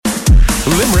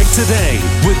Limerick Today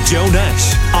with Joe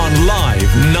Nash on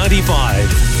Live 95.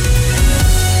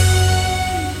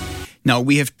 Now,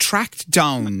 we have tracked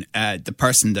down the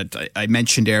person that I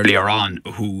mentioned earlier on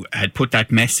who had put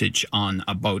that message on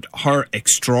about her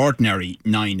extraordinary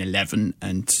 9/11,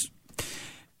 and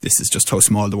this is just how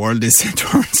small the world is. It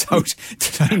turns out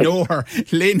that I know her.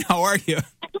 Lynn, how are you?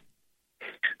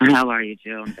 How are you,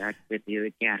 Joe? I'm back with you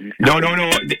again. No.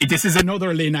 This is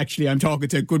another Lynn, actually, I'm talking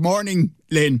to. Good morning,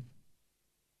 Lynn.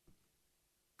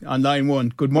 On line one.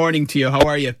 Good morning to you. How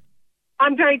are you?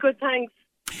 I'm very good, thanks.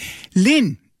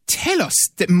 Lynn, tell us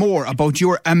more about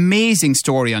your amazing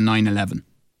story on 9/11.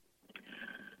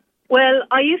 Well,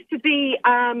 I used to be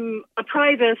a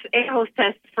private air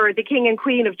hostess for the King and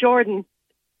Queen of Jordan.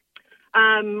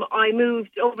 I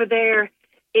moved over there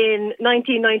in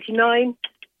 1999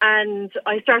 and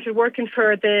I started working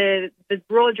for the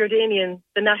Royal Jordanian,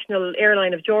 the national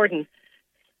airline of Jordan.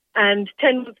 And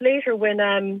 10 months later,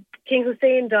 when King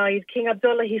Hussein died, King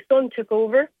Abdullah, his son, took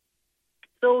over.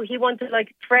 So he wanted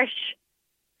fresh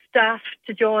staff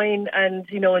to join, and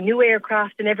a new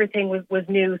aircraft and everything was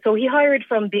new. So he hired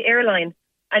from the airline,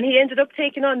 and he ended up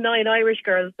taking on 9 Irish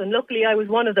girls, and luckily I was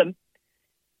one of them.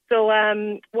 So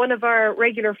one of our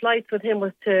regular flights with him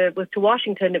was to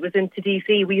Washington. It was into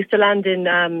DC. We used to land in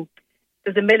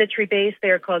there's a military base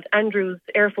there called Andrews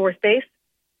Air Force Base.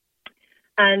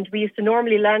 And we used to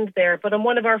normally land there. But on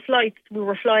one of our flights, we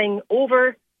were flying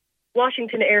over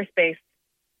Washington airspace.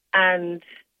 And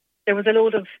there was a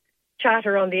load of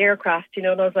chatter on the aircraft, and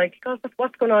I was like, God,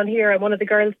 what's going on here? And one of the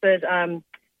girls said,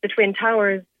 the Twin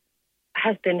Towers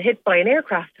has been hit by an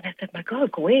aircraft. And I said, my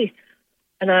God, go away.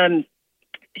 And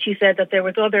she said that there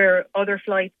was other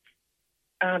flights,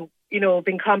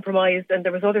 being compromised, and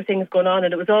there was other things going on.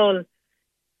 And it was all...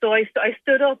 So I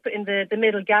stood up in the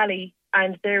middle galley,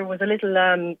 and there was a little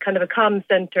kind of a comm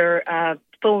centre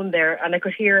phone there, and I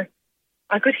could hear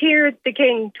the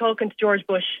King talking to George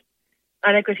Bush,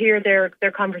 and I could hear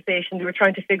their conversation. They were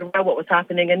trying to figure out what was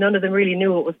happening, and none of them really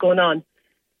knew what was going on.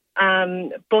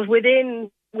 But within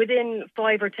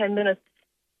 5 or 10 minutes,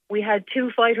 we had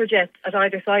 2 fighter jets at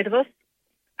either side of us,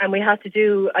 and we had to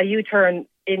do a U-turn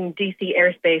in DC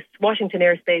airspace, Washington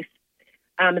airspace.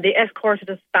 They escorted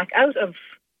us back out of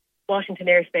Washington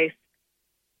airspace.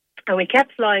 And we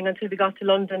kept flying until we got to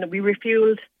London, and we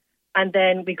refueled, and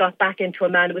then we got back into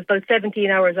Amman. It was about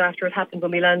 17 hours after it happened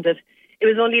when we landed. It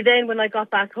was only then when I got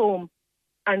back home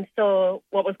and saw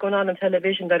what was going on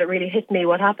television that it really hit me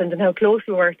what happened and how close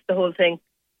we were to the whole thing.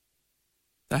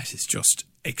 That is just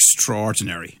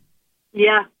extraordinary.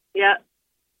 Yeah.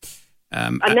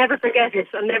 I'll never forget it.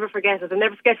 I'll never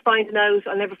forget finding out.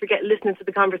 I'll never forget listening to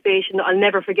the conversation. I'll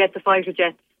never forget the fighter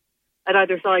jets at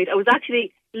either side. I was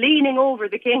actually leaning over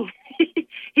the King.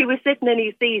 He was sitting in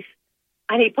his seat,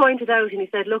 and he pointed out and he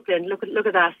said, look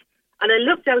at that. And I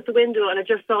looked out the window and I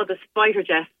just saw this fighter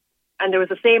jet, and there was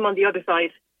the same on the other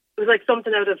side. It was like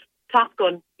something out of Top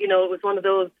Gun. It was one of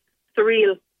those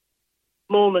surreal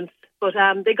moments. But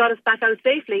they got us back out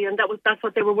safely, and that's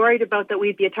what they were worried about, that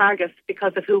we'd be a target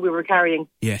because of who we were carrying.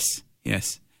 Yes.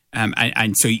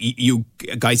 And so you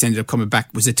guys ended up coming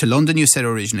back. Was it to London, you said,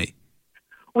 originally?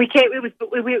 We had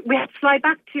to fly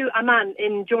back to Amman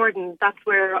in Jordan. That's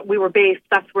where we were based.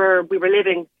 That's where we were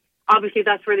living. Obviously,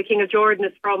 that's where the King of Jordan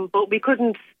is from. But we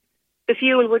couldn't. The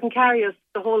fuel wouldn't carry us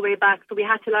the whole way back, so we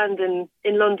had to land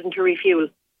in London to refuel.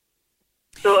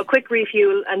 So a quick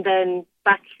refuel and then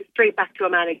straight back to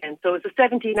Amman again. So it's a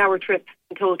 17-hour trip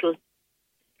in total.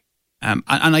 And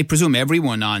I presume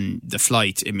everyone on the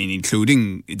flight,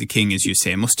 including the King, as you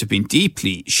say, must have been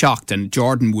deeply shocked. And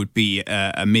Jordan would be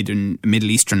a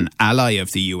Middle Eastern ally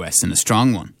of the US, and a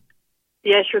strong one.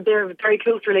 Yeah, sure. They're a very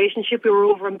close relationship. We were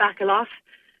over and back a lot.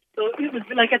 So it was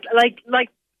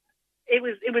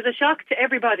it was a shock to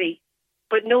everybody,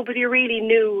 but nobody really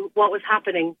knew what was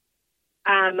happening.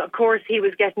 Of course, he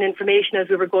was getting information as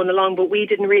we were going along, but we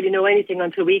didn't really know anything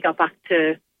until we got back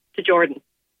to Jordan.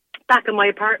 Back in my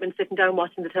apartment, sitting down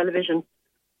watching the television,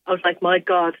 I was like, my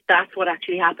God, that's what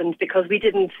actually happened, because we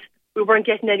weren't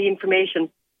getting any information.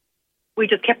 We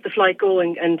just kept the flight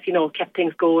going and, kept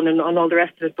things going and all the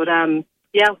rest of it. But,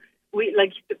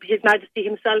 His Majesty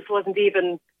himself wasn't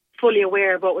even fully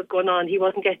aware of what was going on. He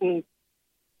wasn't getting,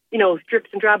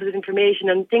 drips and drabs of information,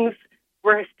 and things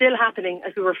were still happening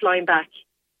as we were flying back.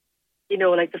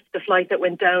 Like the flight that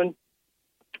went down,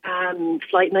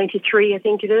 Flight 93, I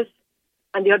think it is.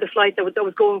 And the other flight that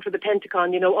was going for the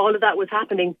Pentagon, all of that was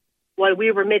happening while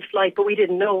we were mid-flight, but we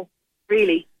didn't know,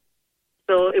 really.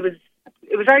 So it was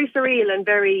very surreal and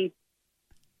very,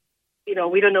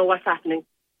 we don't know what's happening.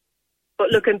 But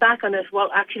looking back on it,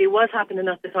 what actually was happening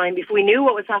at the time, if we knew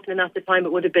what was happening at the time,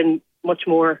 it would have been much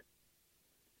more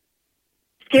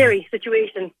scary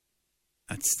situation.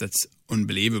 That's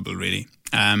unbelievable, really.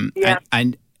 Yeah.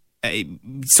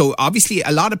 So obviously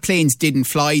a lot of planes didn't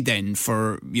fly then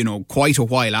for, quite a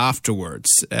while afterwards,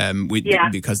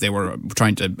 because they were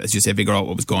trying to, as you say, figure out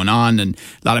what was going on. And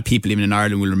a lot of people even in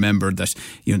Ireland will remember that,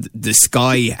 the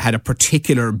sky had a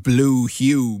particular blue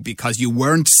hue because you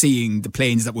weren't seeing the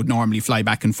planes that would normally fly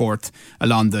back and forth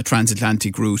along the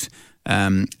transatlantic route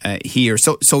here.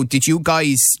 So did you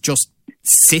guys just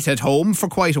sit at home for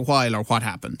quite a while, or what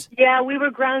happened? Yeah, we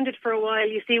were grounded for a while.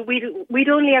 You see, we'd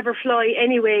only ever fly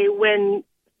anyway when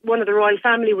one of the royal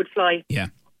family would fly. Yeah.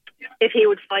 If he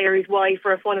would fly, or his wife,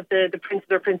 or if one of the princes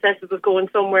or princesses was going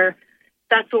somewhere,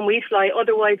 that's when we'd fly.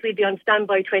 Otherwise, we'd be on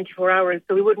standby 24 hours,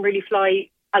 so we wouldn't really fly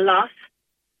a lot.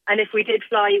 And if we did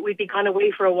fly, we'd be kind of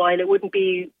away for a while. It wouldn't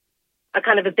be a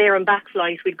kind of a there and back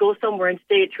flight. We'd go somewhere and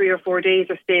stay 3 or 4 days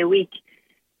or stay a week.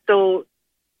 So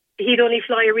he'd only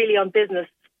fly really on business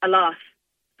a lot.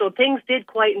 So things did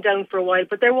quieten down for a while,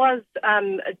 but there was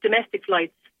domestic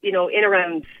flights, in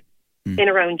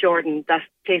around Jordan, that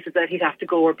places that he'd have to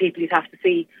go or people he'd have to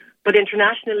see. But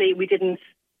internationally, we didn't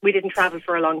travel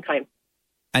for a long time.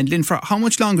 And Lynn, for how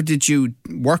much longer did you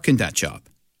work in that job?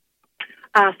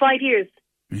 5 years.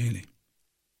 Really?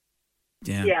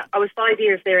 Yeah. Yeah, I was 5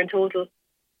 years there in total.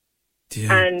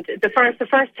 Yeah. And the first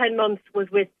 10 months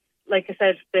was with, like I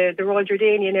said, the Royal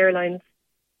Jordanian Airlines,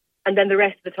 and then the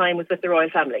rest of the time was with the royal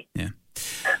family. Yeah.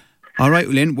 All right,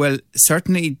 Lynn. Well,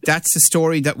 certainly that's a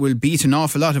story that will beat an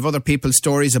awful lot of other people's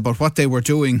stories about what they were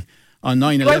doing on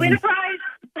 9/11. Do I win a prize?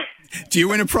 Do you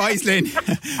win a prize, Lynn?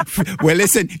 Well,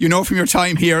 listen, from your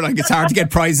time here, it's hard to get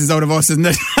prizes out of us, isn't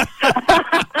it?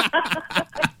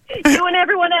 You and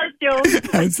everyone else, Joe.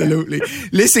 Absolutely.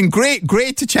 Listen,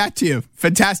 great to chat to you.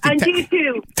 Fantastic. And you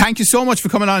too. Thank you so much for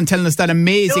coming on and telling us that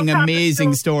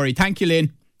amazing story. Thank you,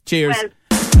 Lynn. Cheers. Well.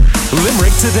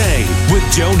 Limerick Today with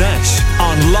Joe Nash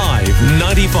on Live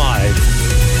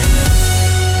 95.